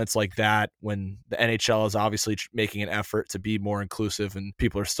comments like that, when the NHL is obviously making an effort to be more inclusive and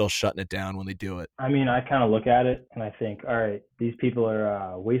people are still shutting it down when they do it? I mean, I kind of look at it and I think, all right, these people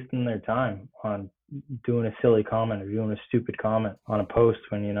are wasting their time on doing a silly comment or doing a stupid comment on a post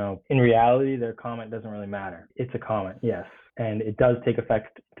when, in reality, their comment doesn't really matter. It's a comment, yes. And it does take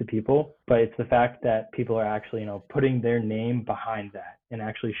effect to people, but it's the fact that people are actually, putting their name behind that and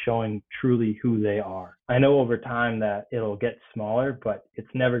actually showing truly who they are. I know over time that it'll get smaller, but it's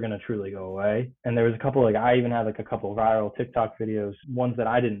never going to truly go away. And there was a couple, I even had a couple of viral TikTok videos, ones that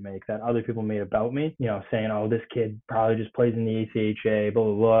I didn't make, that other people made about me, saying, oh, this kid probably just plays in the ACHA, blah,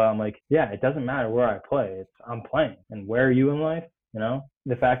 blah, blah. I'm like, yeah, it doesn't matter where I play. I'm playing. And where are you in life?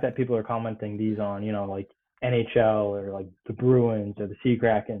 The fact that people are commenting these on, NHL or the Bruins or the Sea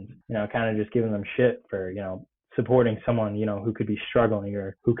Krakens, kind of just giving them shit for, supporting someone, who could be struggling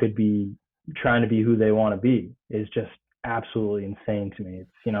or who could be trying to be who they want to be, is just absolutely insane to me. It's,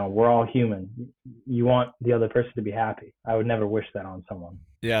 we're all human. You want the other person to be happy. I would never wish that on someone.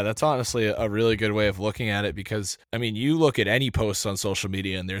 Yeah, that's honestly a really good way of looking at it, because, I mean, you look at any posts on social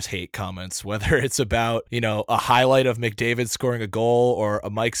media and there's hate comments, whether it's about, a highlight of McDavid scoring a goal or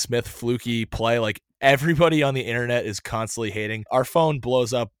a Mike Smith fluky play. Everybody on the internet is constantly hating. Our phone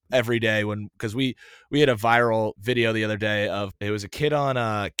blows up every day because we had a viral video the other day of, it was a kid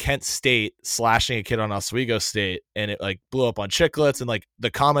on Kent State slashing a kid on Oswego State, and it blew up on Chicklets, and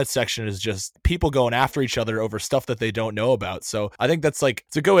the comment section is just people going after each other over stuff that they don't know about. So I think that's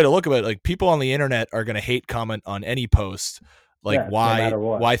it's a good way to look at it. People on the internet are going to hate comment on any post.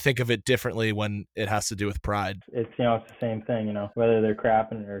 Why think of it differently when it has to do with pride? It's, it's the same thing, whether they're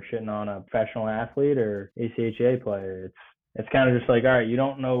crapping or shitting on a professional athlete or ACHA player. It's kind of just all right, you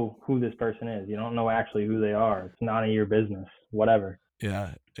don't know who this person is. You don't know actually who they are. It's none of your business, whatever.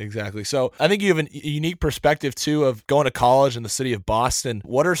 Yeah, exactly. So I think you have a unique perspective too of going to college in the city of Boston.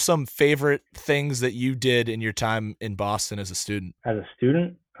 What are some favorite things that you did in your time in Boston as a student? As a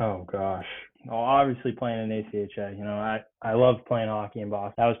student? Oh gosh. Well, obviously playing in ACHA, I loved playing hockey in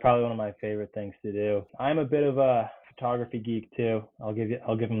Boston. That was probably one of my favorite things to do. I'm a bit of a photography geek too. I'll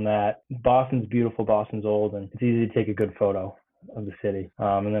give him that. Boston's beautiful. Boston's old, and it's easy to take a good photo of the city.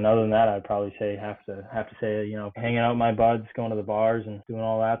 And then other than that, I'd probably say have to say, you know, hanging out with my buds, going to the bars and doing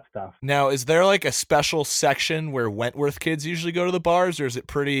all that stuff. Now, is there like a special section where Wentworth kids usually go to the bars, or is it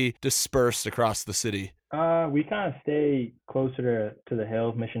pretty dispersed across the city? We kind of stay closer to the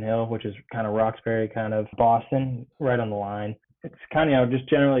hill, Mission Hill, which is kind of Roxbury, kind of Boston, right on the line. It's kind of, you know, just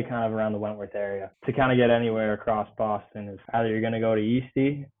generally kind of around the Wentworth area. To kind of get anywhere across Boston is either you're going to go to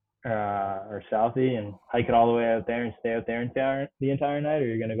Eastie or Southie and hike it all the way out there and stay out there the entire night, or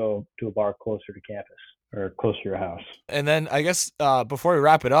you're going to go to a bar closer to campus or closer to your house. And then I guess before we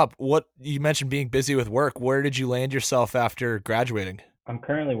wrap it up, what you mentioned being busy with work, where did you land yourself after graduating? I'm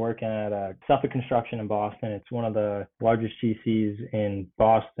currently working at Suffolk Construction in Boston. It's one of the largest GCs in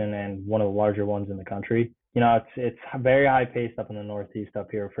Boston and one of the larger ones in the country. You know, it's very high paced up in the Northeast up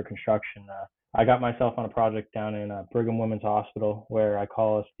here for construction. I got myself on a project down in Brigham Women's Hospital where I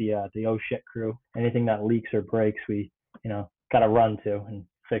call us the oh shit crew. Anything that leaks or breaks, we, you know, got to run to and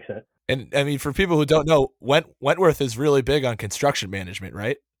fix it. And I mean, for people who don't know, Wentworth is really big on construction management,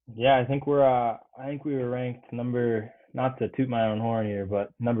 right? Yeah, I think we were ranked number, not to toot my own horn here,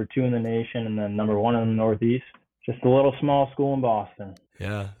 but number 2 in the nation and then number 1 in the Northeast. Just a little small school in Boston.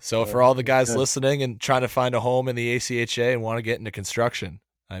 Yeah. So for all the guys listening and trying to find a home in the ACHA and want to get into construction,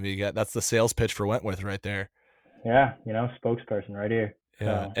 I mean, that's the sales pitch for Wentworth right there. Yeah, you know, spokesperson right here.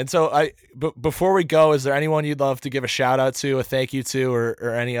 Yeah. And so before we go, is there anyone you'd love to give a shout out to, a thank you to,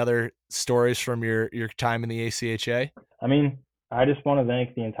 or any other stories from your time in the ACHA? I mean, I just want to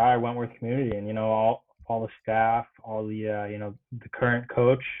thank the entire Wentworth community and, you know, all the staff, all the, you know, the current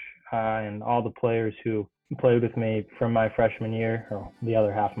coach, and all the players who played with me from my freshman year, or the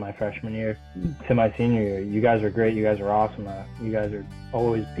other half of my freshman year, to my senior year. You guys are great. You guys are awesome. You guys are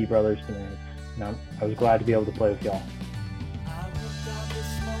always be brothers to me. You know, I was glad to be able to play with y'all.